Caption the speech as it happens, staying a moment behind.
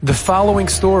The following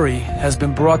story has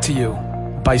been brought to you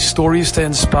by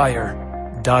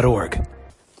StoriesToInspire.org.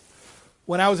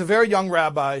 When I was a very young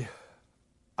rabbi,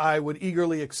 I would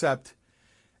eagerly accept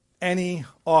any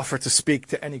offer to speak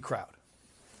to any crowd,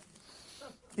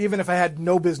 even if I had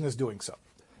no business doing so.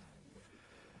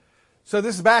 So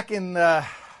this is back in, it's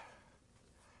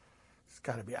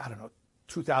got to be,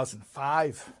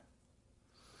 2005.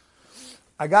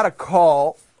 I got a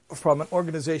call from an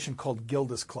organization called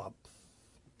Gilda's Club.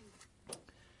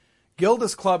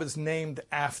 Gilda's Club is named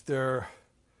after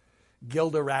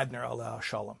Gilda Radner, alaiha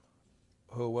shalom,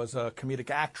 who was a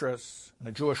comedic actress and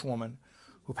a Jewish woman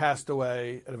who passed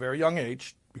away at a very young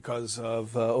age because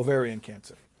of ovarian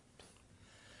cancer.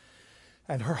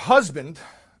 And her husband,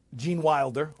 Gene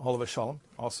Wilder, alaiha shalom,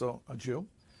 also a Jew,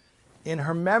 in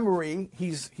her memory,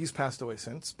 he's passed away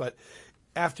since, but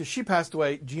after she passed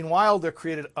away, Gene Wilder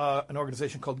created an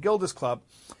organization called Gilda's Club,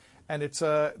 and it's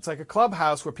like a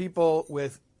clubhouse where people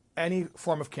with any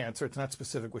form of cancer, it's not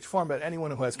specific which form, but anyone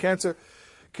who has cancer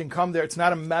can come there. It's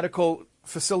not a medical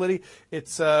facility.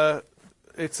 It's a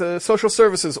social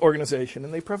services organization,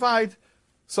 and they provide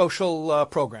social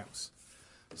programs.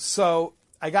 So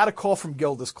I got a call from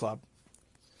Gilda's Club,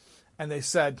 and they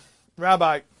said,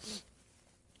 Rabbi,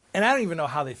 and I don't even know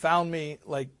how they found me.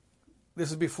 Like,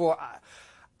 this is before,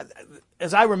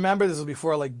 as I remember, this was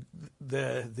before like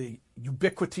the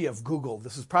ubiquity of Google.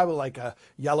 This is probably like a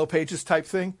Yellow Pages type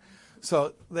thing.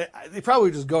 So they probably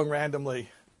were just going randomly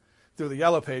through the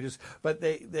Yellow Pages. But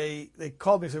they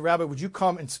called me and said, Rabbi, would you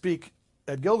come and speak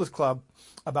at Gilda's Club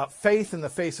about faith in the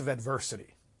face of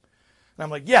adversity? And I'm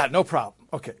like, yeah, no problem.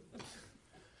 Okay.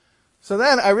 So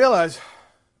then I realized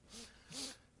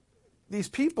these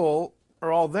people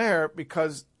are all there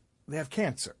because they have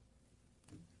cancer.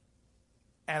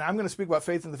 And I'm going to speak about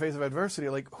faith in the face of adversity.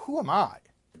 Like, who am I?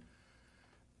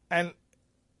 And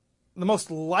the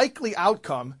most likely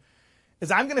outcome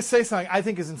is I'm going to say something I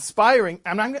think is inspiring,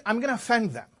 and I'm going to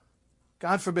offend them.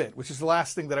 God forbid, which is the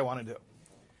last thing that I want to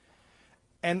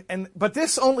do. But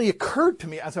this only occurred to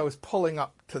me as I was pulling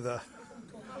up to the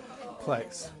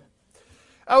place.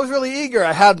 I was really eager.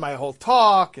 I had my whole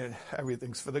talk, and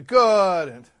everything's for the good.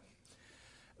 And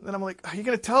then I'm like, are you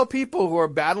going to tell people who are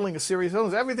battling a serious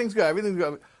illness, everything's good, everything's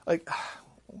good? Like,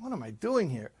 what am I doing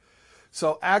here?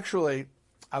 So actually,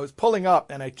 I was pulling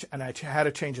up, and I had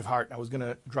a change of heart, and I was going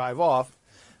to drive off.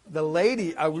 The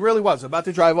lady, I really was about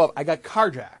to drive off. I got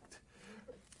carjacked.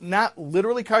 Not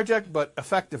literally carjacked, but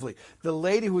effectively. The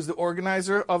lady who was the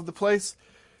organizer of the place,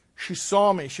 she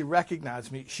saw me. She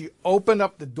recognized me. She opened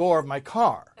up the door of my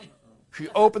car. She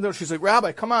opened it. She's like,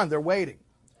 Rabbi, come on, they're waiting.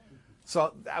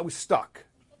 So I was stuck.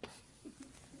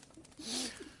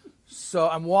 So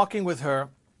I'm walking with her.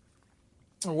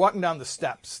 We're walking down the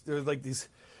steps. There's like these.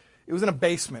 It was in a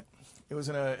basement. It was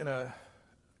in a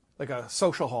like a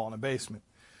social hall in a basement.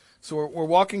 So we're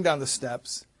walking down the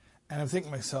steps, and I'm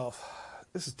thinking to myself,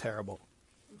 this is terrible.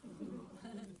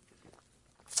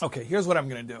 Okay, here's what I'm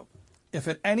going to do. If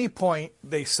at any point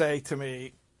they say to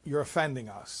me, you're offending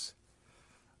us,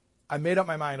 I made up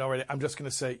my mind already. I'm just going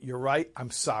to say, you're right,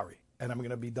 I'm sorry, and I'm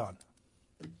going to be done.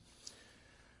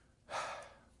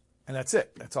 And that's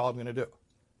it. That's all I'm going to do.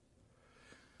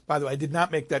 By the way, I did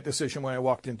not make that decision when I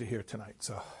walked into here tonight.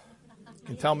 So you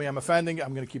can tell me I'm offending,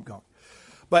 I'm going to keep going.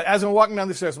 But as I'm walking down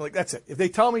the stairs, I'm like, that's it. If they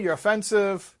tell me you're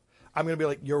offensive, I'm going to be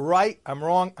like, you're right, I'm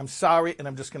wrong, I'm sorry, and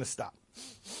I'm just going to stop.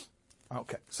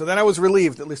 Okay. So then I was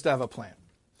relieved, at least I have a plan.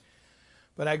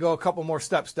 But I go a couple more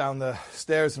steps down the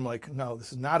stairs, and I'm like, no,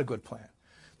 this is not a good plan.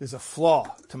 There's a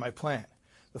flaw to my plan.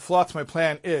 The flaw to my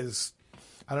plan is,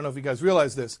 I don't know if you guys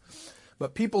realize this,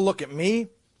 but people look at me,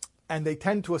 and they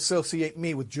tend to associate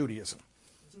me with Judaism.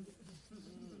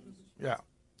 Yeah.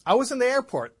 I was in the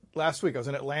airport last week. I was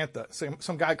in Atlanta.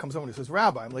 Some guy comes over and he says,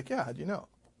 Rabbi. I'm like, yeah, how do you know?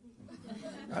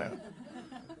 I don't know.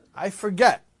 I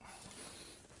forget.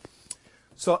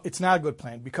 So it's not a good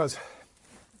plan because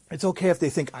it's okay if they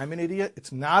think I'm an idiot.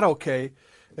 It's not okay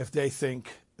if they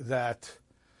think that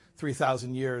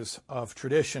 3,000 years of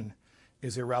tradition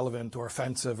is irrelevant or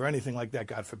offensive or anything like that,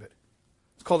 God forbid.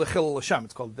 It's called a Chilul Hashem.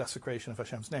 It's called the desecration of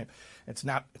Hashem's name. It's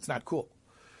not cool.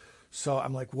 So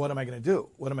I'm like, what am I going to do?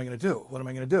 What am I going to do? What am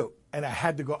I going to do? And I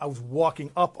had to go. I was walking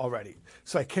up already.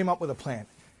 So I came up with a plan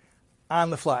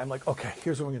on the fly. I'm like, okay,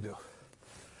 here's what we're going to do.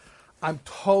 I'm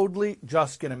totally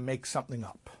just going to make something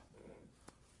up.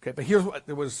 Okay, but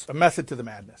there was a method to the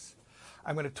madness.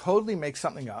 I'm going to totally make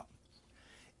something up.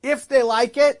 If they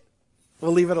like it,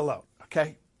 we'll leave it alone.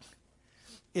 Okay?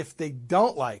 If they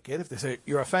don't like it, if they say,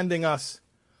 you're offending us,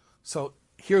 so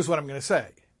here's what I'm going to say.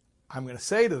 I'm going to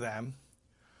say to them,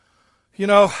 you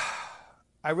know,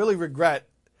 I really regret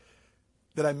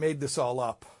that I made this all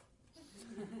up.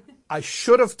 I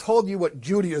should have told you what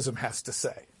Judaism has to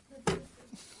say.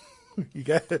 You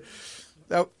get it?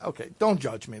 Okay, don't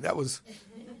judge me.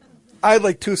 I had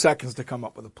like 2 seconds to come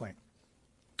up with a plan.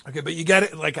 Okay, but you get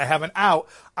it? Like I have an out.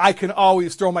 I can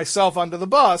always throw myself under the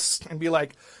bus and be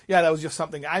like, yeah, that was just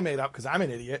something I made up because I'm an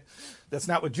idiot. That's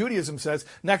not what Judaism says.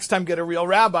 Next time get a real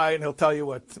rabbi and he'll tell you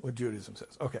what Judaism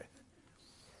says. Okay.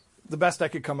 The best I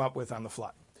could come up with on the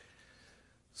fly.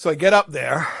 So I get up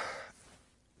there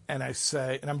and I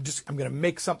say, and I'm going to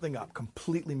make something up,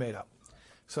 completely made up.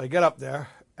 So I get up there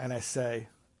and I say,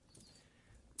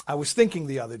 I was thinking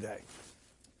the other day.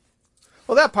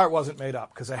 Well, that part wasn't made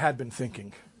up because I had been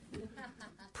thinking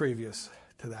previous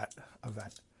to that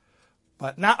event.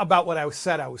 But not about what I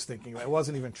said I was thinking. It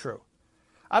wasn't even true.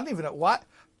 I don't even know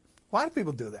why do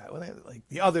people do that? Like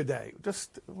the other day,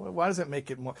 why does it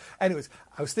make it more? Anyways,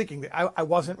 I was thinking, I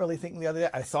wasn't really thinking the other day.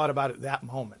 I thought about it that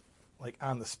moment, like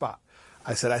on the spot.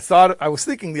 I said, I was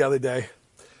thinking the other day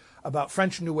about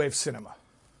French New Wave cinema,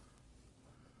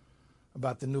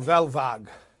 about the Nouvelle Vague.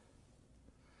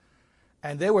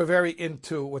 And they were very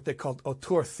into what they called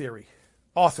auteur theory,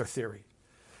 author theory.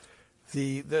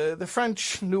 The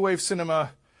French New Wave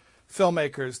cinema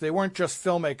filmmakers, they weren't just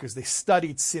filmmakers, they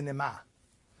studied cinema.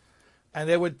 And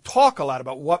they would talk a lot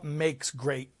about what makes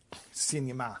great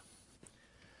cinema.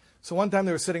 So one time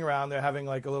they were sitting around, they're having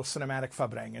like a little cinematic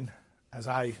Verbringen, as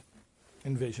I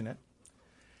envision it.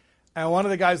 And one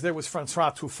of the guys there was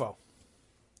François Truffaut.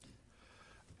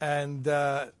 And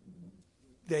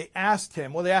they asked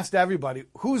him, they asked everybody,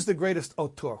 who's the greatest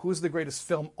auteur? Who's the greatest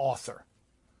film author?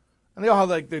 And they all had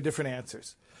like their different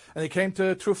answers. And they came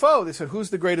to Truffaut. They said, who's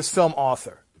the greatest film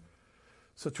author?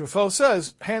 So Truffaut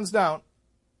says, hands down,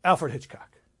 Alfred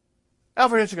Hitchcock.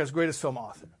 Alfred Hitchcock is the greatest film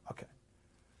author. Okay.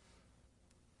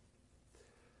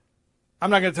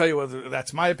 I'm not going to tell you whether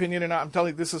that's my opinion or not. I'm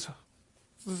telling you this is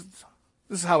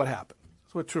how it happened.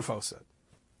 That's what Truffaut said.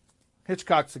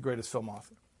 Hitchcock's the greatest film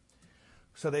author.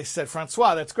 So they said,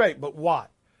 Francois, that's great, but why?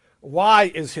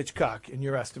 Why is Hitchcock, in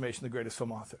your estimation, the greatest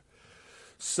film author?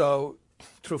 So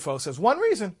Truffaut says, one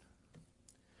reason,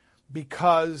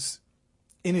 because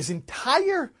in his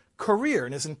entire career,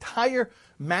 in his entire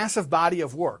massive body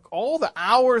of work, all the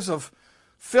hours of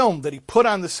film that he put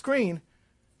on the screen,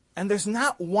 and there's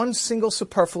not one single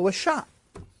superfluous shot.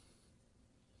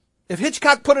 If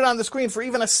Hitchcock put it on the screen for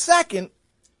even a second,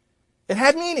 it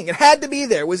had meaning. It had to be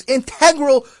there. It was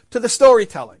integral to the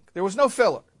storytelling. There was no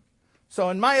filler. So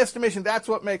in my estimation, that's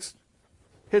what makes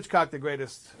Hitchcock the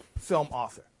greatest film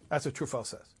author. That's what Truffaut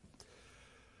says.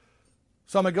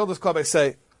 So I'm at Gilda's Club. I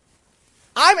say,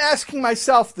 I'm asking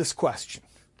myself this question.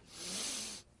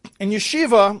 In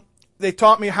yeshiva, they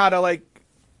taught me how to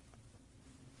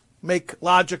make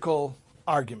logical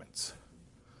arguments.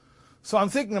 So I'm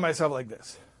thinking to myself like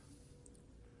this.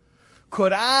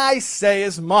 Could I say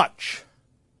as much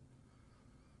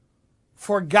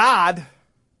for God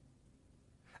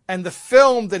and the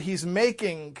film that he's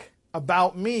making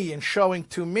about me and showing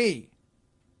to me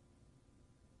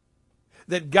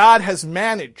that God has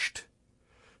managed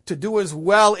to do as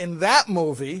well in that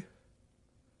movie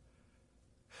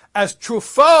as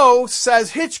Truffaut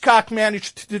says Hitchcock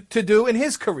managed to do in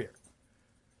his career?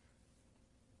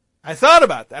 I thought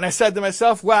about that and I said to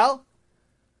myself, well,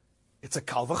 it's a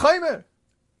kal v'chomer.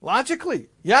 Logically,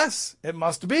 yes, it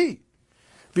must be.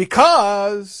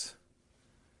 Because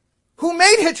who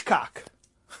made Hitchcock?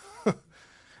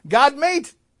 God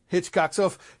made Hitchcock. So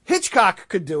if Hitchcock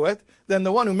could do it, then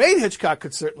the one who made Hitchcock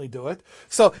could certainly do it.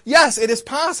 So yes, it is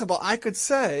possible. I could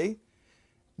say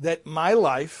that my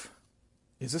life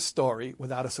is a story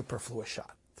without a superfluous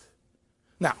shot.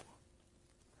 Now,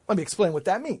 let me explain what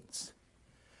that means.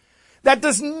 That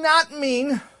does not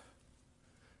mean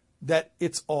that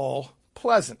it's all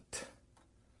pleasant,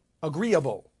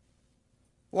 agreeable,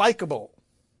 likable.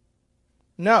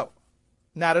 No,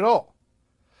 not at all.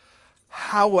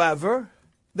 However,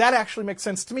 that actually makes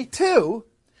sense to me too,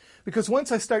 because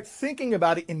once I start thinking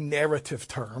about it in narrative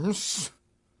terms,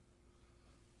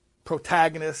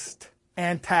 protagonist,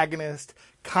 antagonist,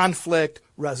 conflict,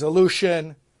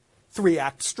 resolution,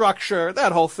 3-act structure,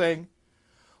 that whole thing,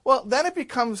 well, then it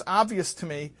becomes obvious to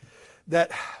me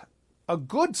that a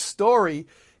good story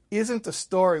isn't a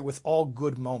story with all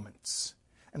good moments.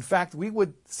 In fact, we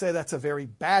would say that's a very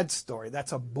bad story.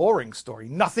 That's a boring story.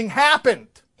 Nothing happened.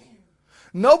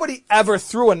 Nobody ever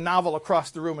threw a novel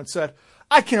across the room and said,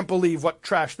 I can't believe what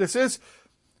trash this is.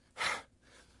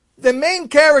 The main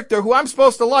character, who I'm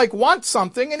supposed to like, wants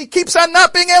something, and he keeps on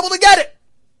not being able to get it.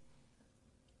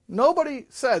 Nobody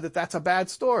said that that's a bad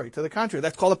story. To the contrary,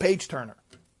 that's called a page-turner.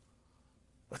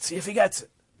 Let's see if he gets it.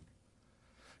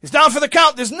 He's down for the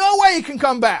count. There's no way he can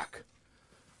come back.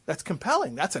 That's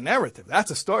compelling. That's a narrative.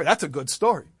 That's a story. That's a good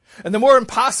story. And the more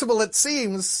impossible it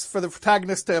seems for the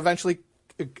protagonist to eventually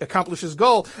accomplish his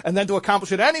goal and then to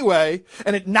accomplish it anyway,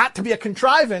 and it not to be a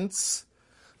contrivance,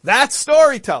 that's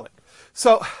storytelling.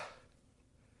 So,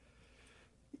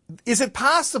 is it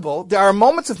possible there are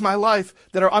moments of my life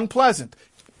that are unpleasant?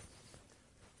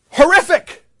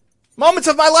 Horrific! Moments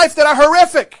of my life that are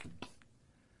horrific!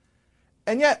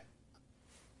 And yet,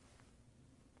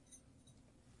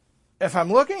 if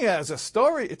I'm looking at it as a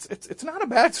story, it's not a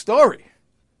bad story.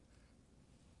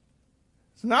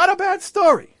 It's not a bad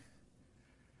story.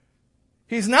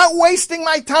 He's not wasting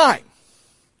my time.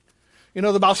 You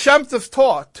know, the Baal Shem Tov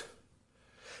taught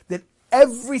that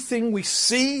everything we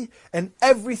see and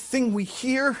everything we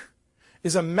hear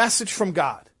is a message from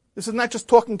God. This is not just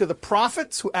talking to the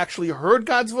prophets who actually heard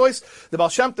God's voice. The Baal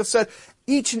Shem Tov said,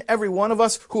 each and every one of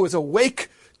us who is awake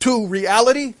to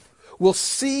reality will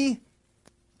see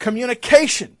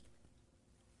communication,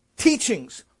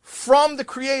 teachings from the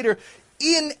Creator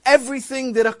in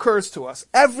everything that occurs to us,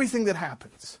 everything that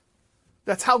happens.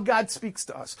 That's how God speaks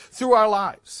to us, through our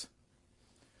lives.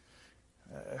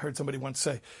 I heard somebody once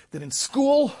say that in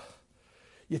school,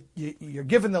 you're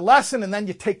given the lesson and then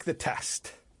you take the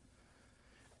test.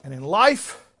 And in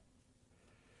life,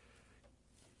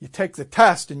 you take the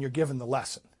test and you're given the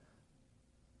lesson.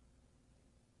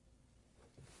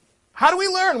 How do we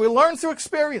learn? We learn through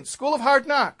experience. School of hard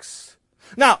knocks.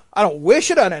 Now, I don't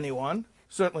wish it on anyone,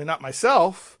 certainly not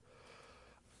myself.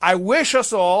 I wish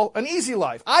us all an easy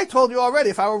life. I told you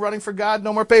already, if I were running for God,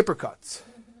 no more paper cuts.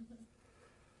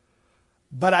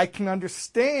 But I can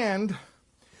understand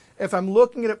if I'm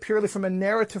looking at it purely from a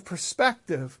narrative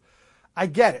perspective. I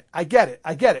get it.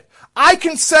 I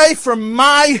can say from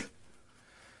my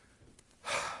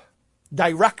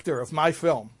director of my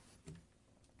film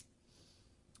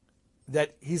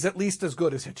that he's at least as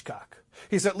good as Hitchcock.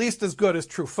 He's at least as good as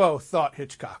Truffaut thought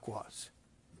Hitchcock was.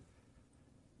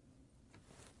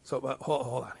 So,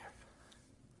 hold on here.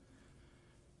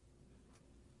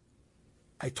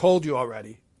 I told you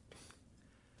already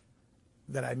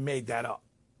that I made that up.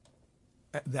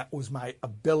 That was my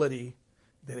ability,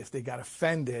 that if they got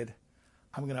offended,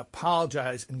 I'm going to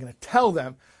apologize and going to tell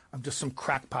them I'm just some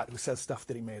crackpot who says stuff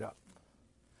that he made up.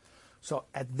 So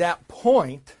at that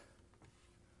point,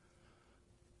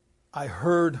 I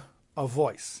heard a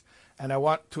voice. And I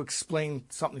want to explain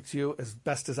something to you as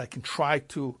best as I can try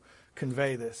to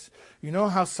convey this. You know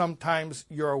how sometimes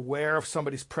you're aware of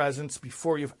somebody's presence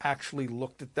before you've actually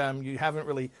looked at them? You haven't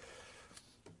really...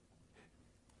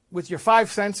 With your five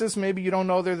senses, maybe you don't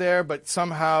know they're there, but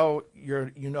somehow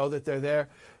you know that they're there.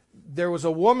 There was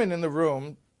a woman in the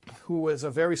room who was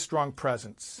a very strong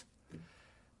presence.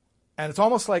 And it's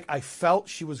almost like I felt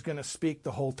she was going to speak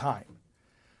the whole time.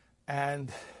 And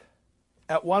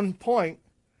at one point,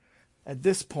 at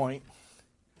this point,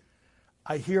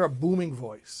 I hear a booming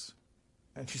voice.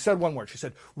 And she said one word. She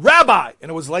said, "Rabbi!"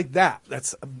 And it was like that.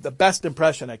 That's the best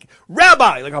impression I can.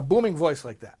 "Rabbi!" Like a booming voice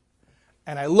like that.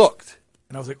 And I looked.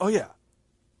 And I was like, oh, yeah.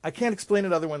 I can't explain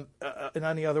it in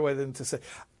any other way than to say,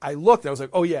 I looked, I was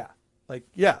like, oh, yeah. Like,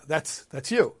 yeah, that's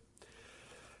you.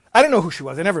 I didn't know who she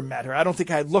was. I never met her. I don't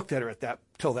think I had looked at her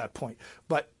till that point.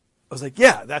 But I was like,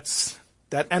 yeah, that's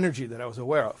that energy that I was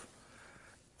aware of.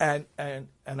 And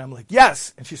I'm like,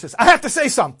 yes. And she says, I have to say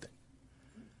something.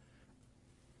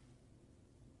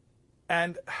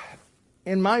 And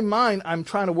in my mind, I'm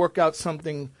trying to work out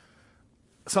something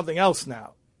else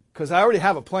now. Because I already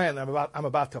have a plan that I'm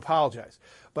about to apologize.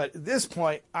 But at this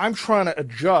point, I'm trying to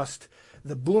adjust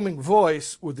the booming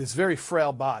voice with this very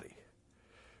frail body.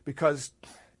 Because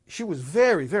she was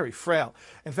very, very frail.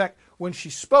 In fact, when she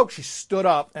spoke, she stood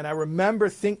up, and I remember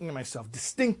thinking to myself,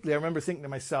 distinctly, I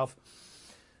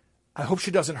hope she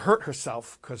doesn't hurt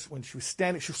herself, because when she was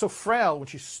standing, she was so frail, when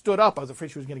she stood up, I was afraid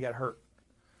she was going to get hurt.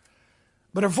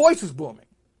 But her voice was booming.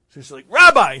 So she's like,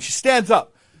 "Rabbi!" And she stands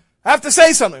up. "I have to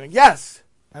say something." Like, yes.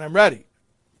 And I'm ready.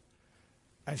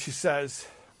 And she says,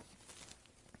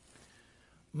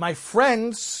 "My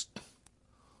friends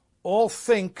all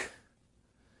think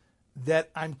that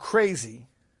I'm crazy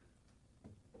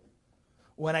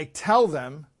when I tell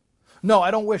them, no,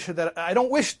 I don't wish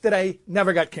that I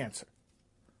never got cancer."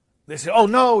 They say, "Oh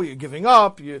no, you're giving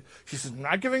up." She says, "I'm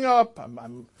not giving up. I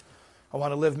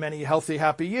want to live many healthy,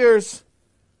 happy years."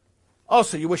 "Oh,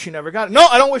 so you wish you never got it?" "No,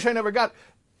 I don't wish I never got it."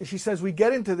 And she says, we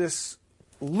get into this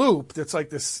loop that's like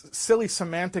this silly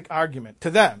semantic argument.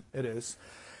 To them, it is.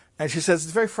 And she says,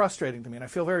 it's very frustrating to me, and I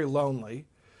feel very lonely,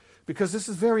 because this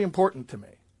is very important to me.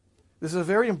 This is a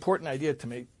very important idea to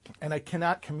me, and I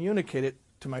cannot communicate it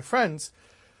to my friends.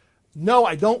 No,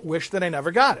 I don't wish that I never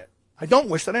got it. I don't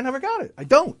wish that I never got it. I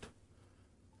don't.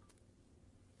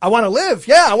 I want to live.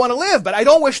 Yeah, I want to live, but I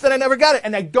don't wish that I never got it.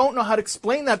 And I don't know how to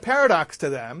explain that paradox to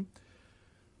them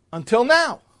until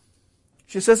now.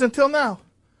 She says, until now.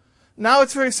 Now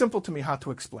it's very simple to me how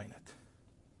to explain it.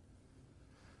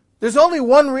 There's only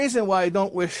one reason why I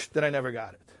don't wish that I never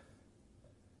got it.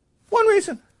 One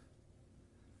reason.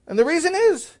 And the reason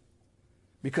is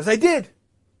because I did.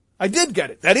 I did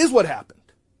get it. That is what happened.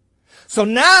 So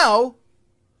now,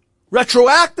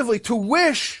 retroactively, to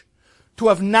wish to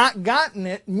have not gotten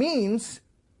it means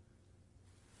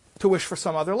to wish for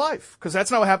some other life. Because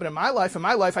that's not what happened in my life. In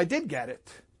my life, I did get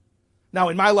it. Now,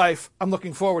 in my life, I'm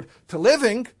looking forward to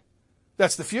living.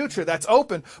 That's the future. That's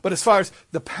open. But as far as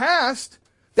the past,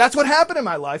 that's what happened in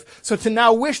my life. So to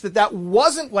now wish that that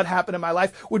wasn't what happened in my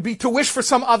life would be to wish for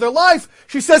some other life.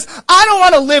 She says, I don't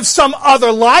want to live some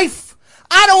other life.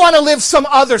 I don't want to live some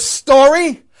other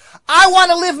story. I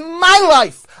want to live my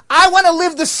life. I want to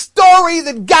live the story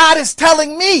that God is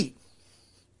telling me.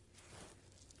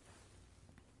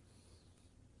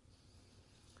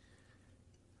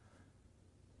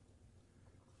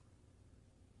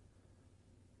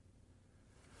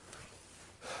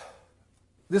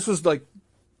 This was like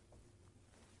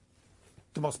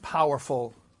the most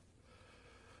powerful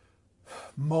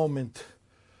moment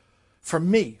for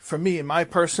me in my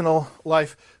personal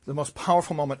life, the most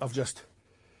powerful moment of just,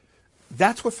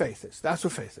 that's what faith is. That's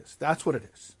what faith is. That's what it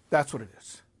is. That's what it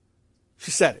is.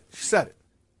 She said it. She said it.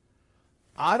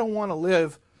 I don't want to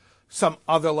live some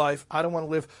other life. I don't want to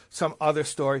live some other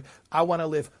story. I want to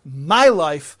live my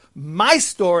life, my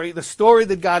story, the story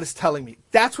that God is telling me.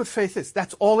 That's what faith is.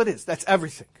 That's all it is. That's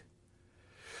everything.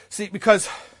 See, because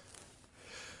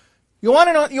you want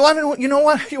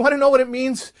to know what it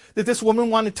means that this woman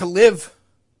wanted to live?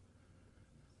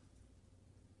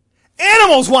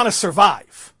 Animals want to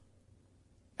survive.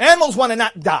 Animals want to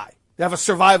not die. They have a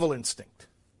survival instinct.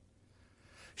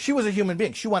 She was a human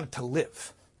being. She wanted to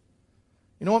live.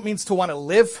 You know what it means to want to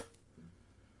live?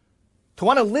 To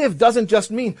want to live doesn't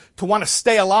just mean to want to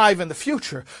stay alive in the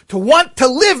future. To want to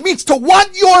live means to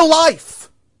want your life.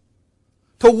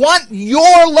 To want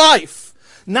your life.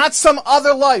 Not some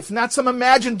other life, not some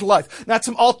imagined life, not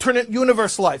some alternate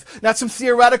universe life, not some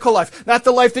theoretical life, not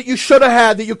the life that you should have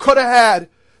had, that you could have had,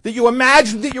 that you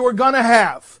imagined that you were going to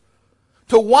have.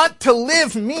 To want to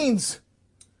live means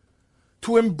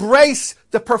to embrace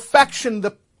the perfection,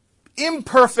 the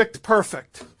imperfect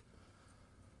perfect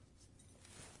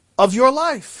of your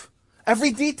life.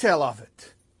 Every detail of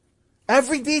it.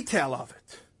 Every detail of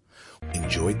it.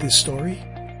 Enjoyed this story?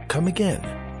 Come again.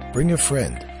 Bring a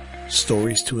friend.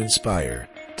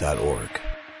 StoriesToInspire.org